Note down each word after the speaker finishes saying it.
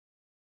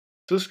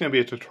So this is going to be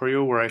a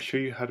tutorial where I show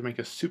you how to make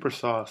a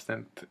supersaw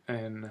synth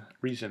in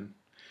Reason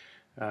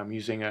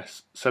using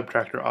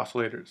Subtractor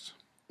oscillators.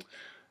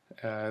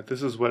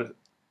 This is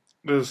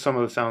some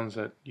of the sounds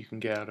that you can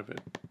get out of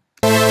it.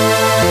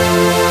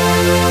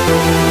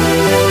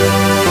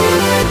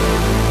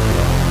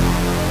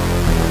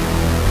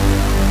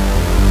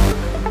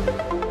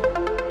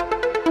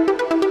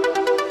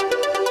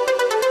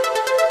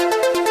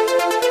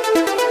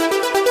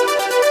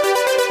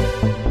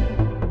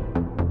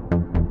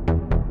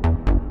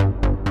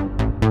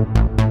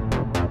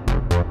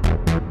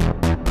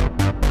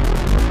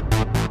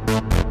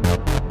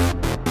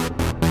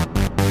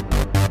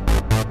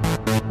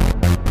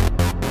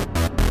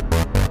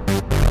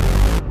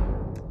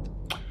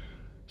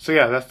 So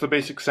yeah, that's the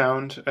basic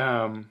sound.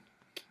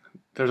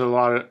 There's a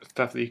lot of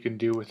stuff that you can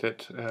do with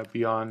it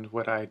beyond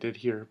what I did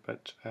here,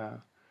 but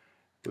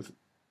with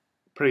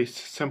pretty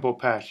simple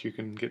patch you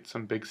can get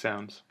some big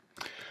sounds.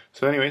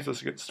 So anyways,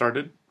 let's get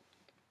started.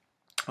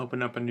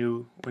 Open up a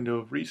new window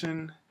of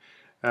Reason.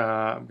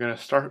 I'm going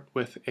to start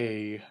with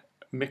a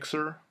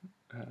mixer,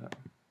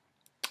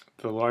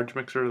 the large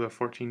mixer, the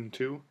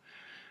 14.2.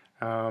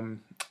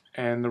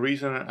 And the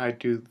reason I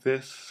do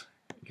this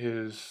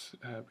is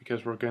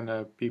because we're going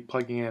to be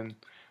plugging in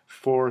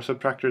 4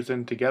 subtractors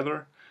in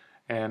together,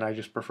 and I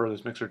just prefer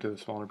this mixer to the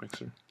smaller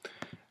mixer.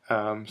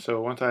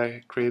 So once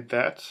I create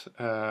that,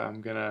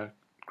 I'm going to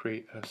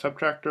create a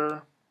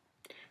subtractor.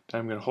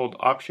 Then I'm going to hold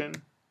Option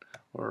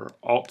or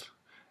Alt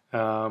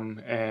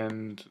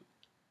and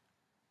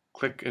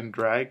click and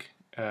drag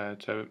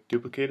to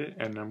duplicate it,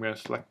 and I'm going to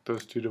select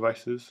those 2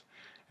 devices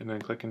and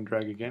then click and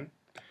drag again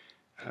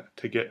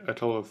to get a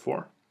total of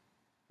 4.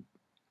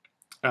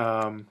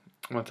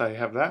 Once I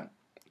have that,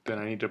 then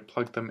I need to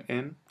plug them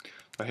in.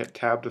 So I hit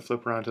Tab to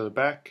flip around to the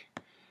back,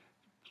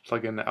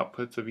 plug in the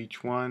outputs of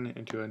each one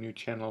into a new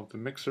channel of the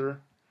mixer.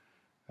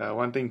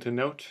 One thing to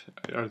note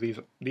are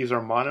these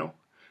are mono,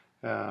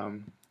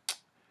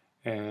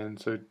 and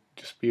so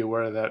just be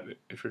aware that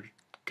if you're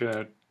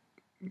gonna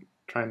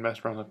try and mess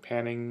around with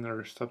panning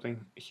or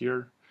something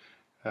here,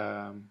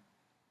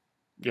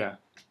 yeah,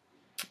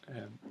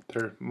 and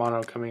they're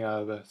mono coming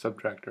out of the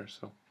subtractor,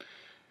 so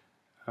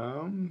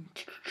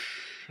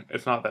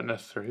it's not that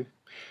necessary.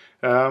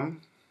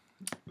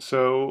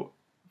 So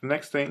the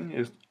next thing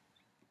is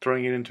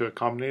throwing it into a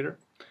combinator,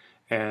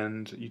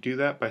 and you do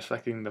that by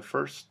selecting the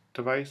first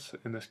device.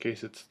 In this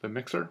case it's the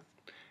mixer,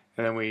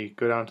 and then we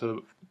go down to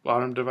the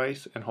bottom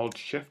device and hold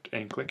Shift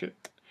and click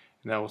it,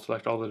 and that will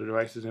select all the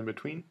devices in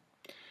between.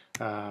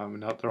 Now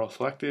that they're all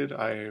selected,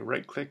 I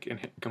right click and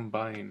hit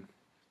Combine.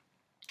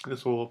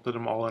 This will put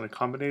them all in a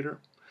combinator,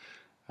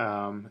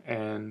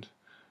 and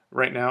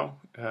right now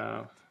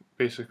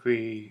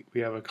basically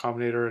we have a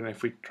combinator, and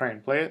if we try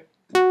and play it,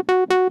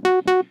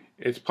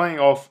 it's playing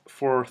all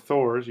 4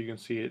 Thors. You can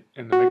see it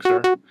in the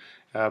mixer,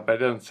 but it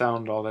doesn't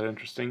sound all that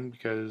interesting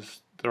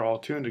because they're all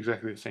tuned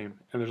exactly the same,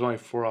 and there's only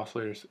 4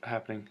 oscillators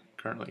happening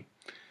currently.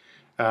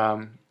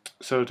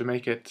 So to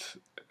make it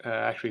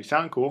actually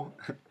sound cool,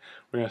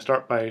 we're going to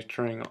start by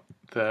turning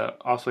the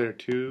oscillator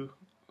 2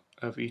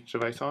 of each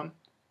device on,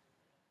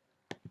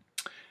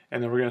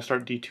 and then we're going to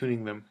start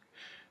detuning them.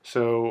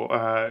 So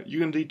you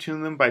can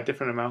detune them by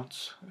different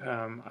amounts.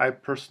 I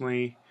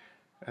personally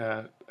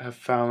have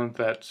found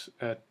that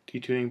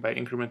detuning by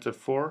increments of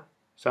 4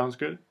 sounds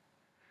good.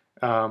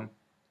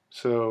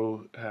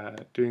 So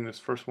doing this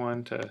first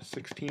one to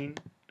 16,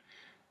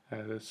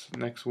 this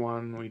next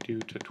one we do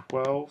to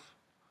 12,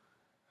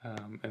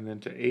 and then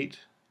to 8,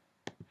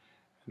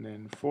 and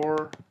then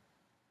 4,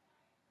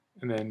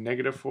 and then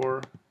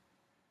 -4,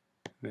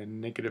 and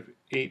then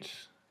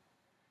 -8,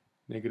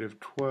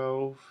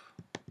 -12,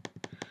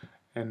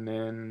 and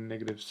then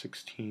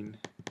 -16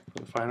 for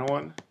the final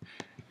one.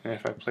 And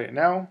if I play it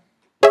now,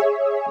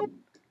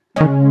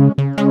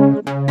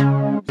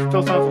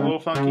 still sounds a little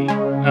funky,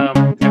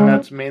 and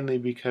that's mainly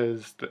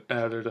because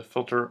there's a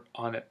filter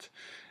on it.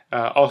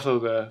 Also,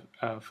 the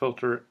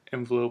filter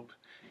envelope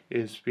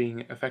is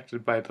being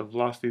affected by the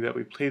velocity that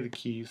we play the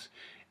keys,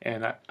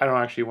 and I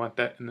don't actually want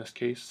that in this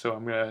case, so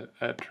I'm going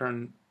to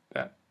turn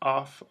that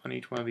off on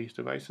each one of these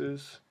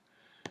devices.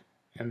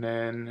 And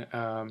then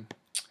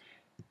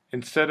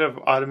instead of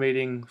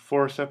automating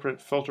 4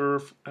 separate filter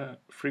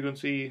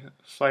frequency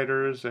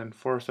sliders and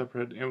 4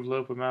 separate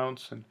envelope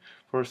amounts and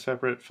 4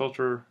 separate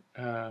filter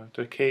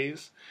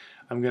decays,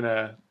 I'm going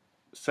to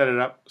set it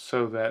up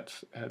so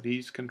that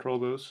these control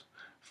those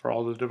for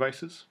all the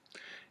devices.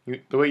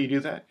 The way you do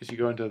that is you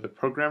go into the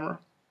programmer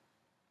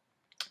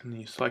and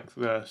you select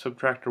the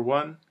Subtractor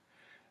 1,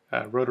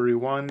 Rotary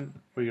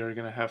 1, we are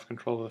going to have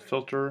control of the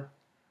filter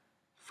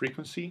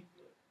frequency.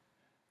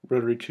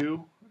 Rotary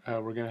 2,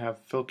 we're going to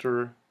have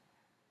filter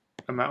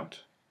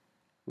amount.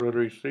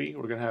 Rotary 3,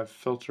 we're going to have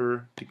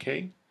filter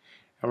decay,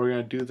 and we're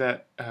going to do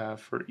that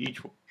for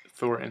each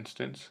Thor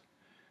instance.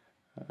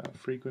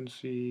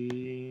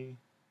 Frequency,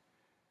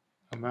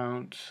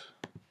 amount,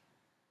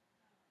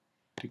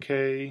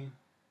 decay,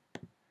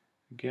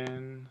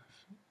 again,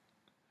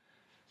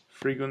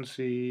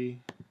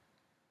 frequency,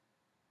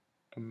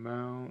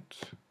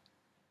 amount,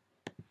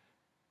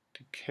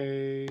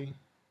 decay,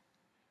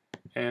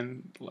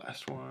 and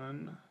last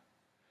one,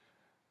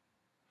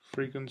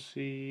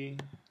 frequency,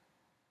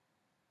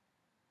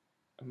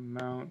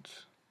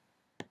 amount,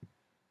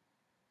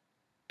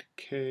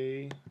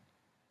 decay.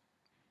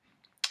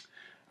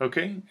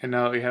 Okay, and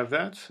now that we have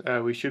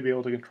that, we should be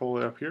able to control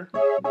it up here.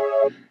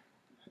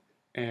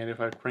 And if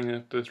I bring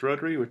up this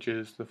rotary, which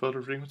is the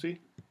filter frequency,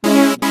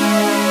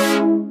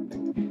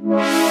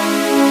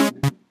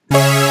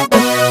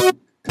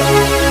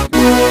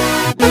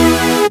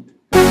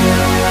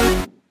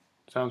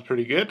 sounds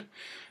pretty good.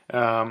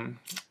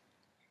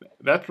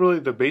 That's really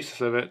the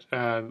basis of it.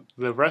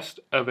 The rest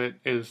of it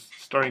is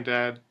starting to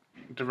add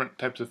different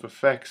types of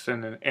effects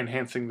and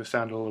enhancing the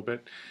sound a little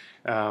bit.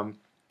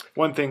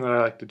 One thing that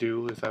I like to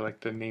do is I like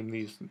to name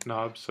these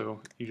knobs, so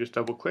you just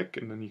double click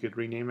and then you could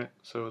rename it.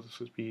 So this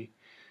would be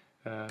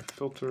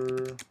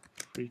filter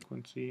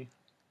frequency,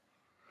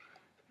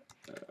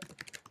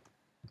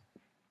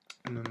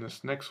 and then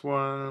this next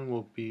one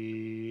will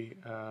be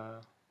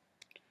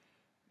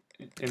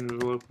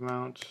envelope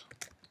amount,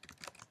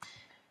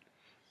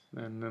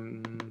 and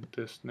then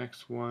this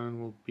next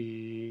one will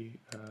be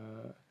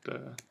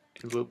the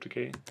envelope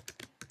decay.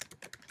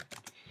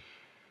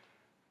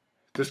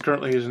 This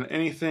currently isn't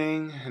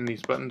anything, and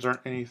these buttons aren't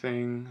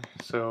anything,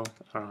 so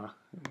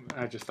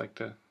I just like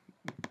to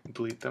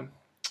delete them.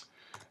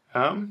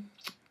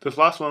 This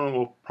last one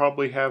we'll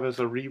probably have as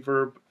a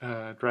reverb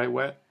dry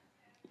wet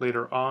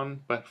later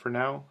on, but for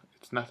now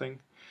it's nothing.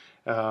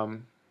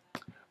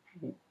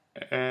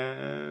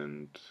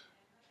 And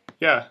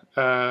yeah,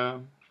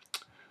 so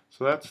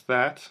that's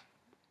that.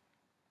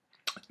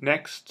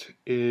 Next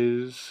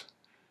is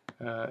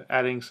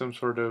adding some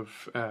sort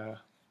of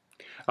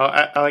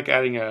I like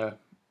adding a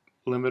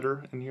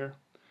limiter in here.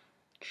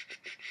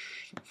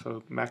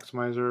 So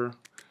maximizer,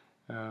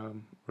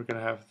 we're going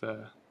to have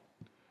the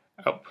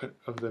output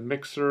of the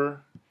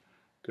mixer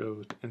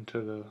go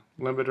into the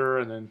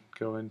limiter and then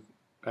go in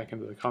back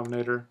into the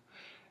combinator,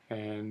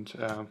 and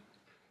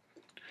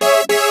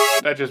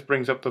that just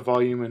brings up the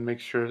volume and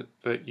makes sure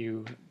that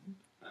you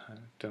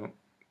don't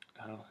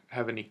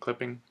have any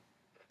clipping.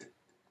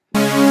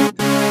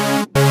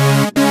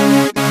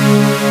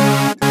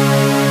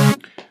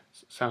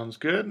 Sounds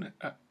good.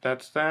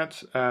 That's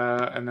that.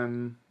 And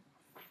then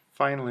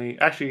finally,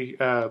 actually,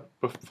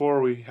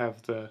 before we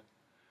have the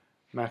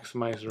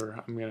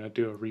maximizer, I'm going to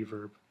do a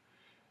reverb.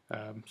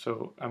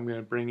 So I'm going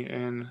to bring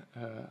in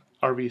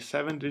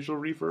RV7 digital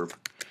reverb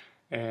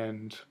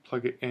and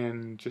plug it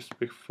in just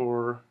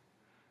before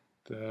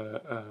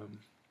the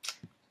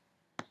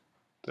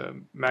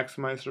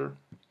maximizer,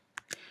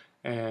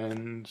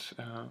 and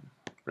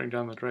bring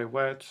down the dry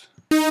wet.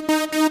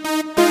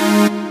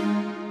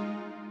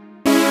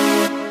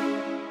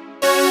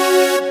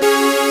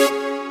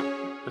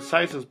 The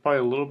size is probably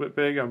a little bit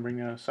big. I'm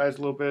bringing down the size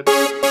a little bit.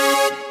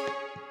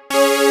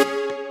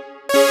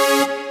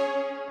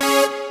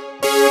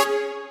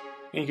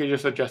 And you can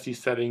just adjust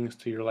these settings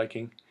to your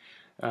liking.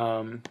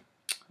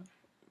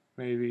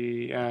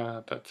 Maybe,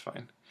 yeah, that's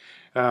fine.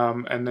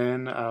 And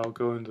then I'll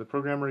go into the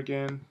programmer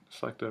again,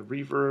 select the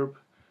reverb,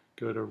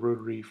 go to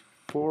rotary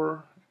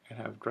 4, and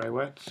have dry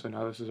wet. So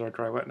now this is our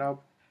dry wet knob.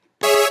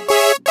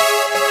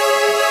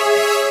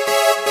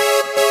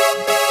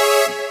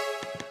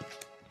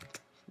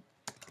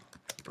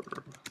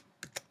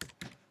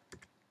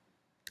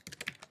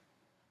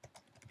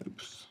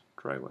 Oops,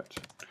 dry wet.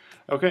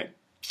 Okay,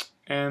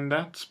 and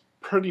that's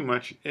pretty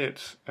much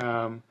it.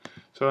 So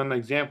in the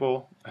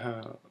example,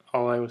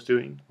 all I was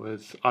doing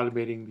was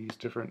automating these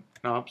different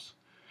knobs.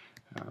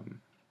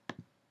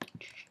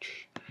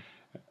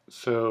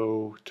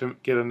 So to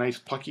get a nice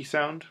plucky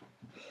sound,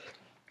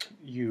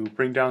 you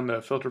bring down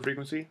the filter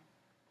frequency,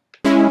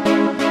 and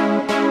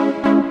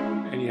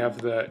you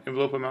have the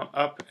envelope amount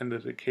up and the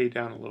decay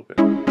down a little bit.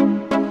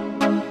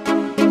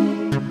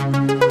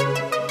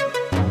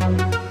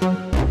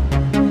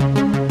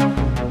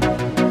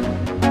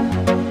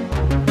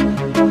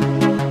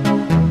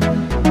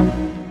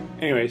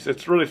 Anyways,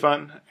 it's really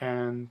fun,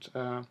 and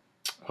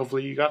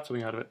hopefully you got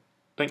something out of it.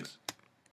 Thanks.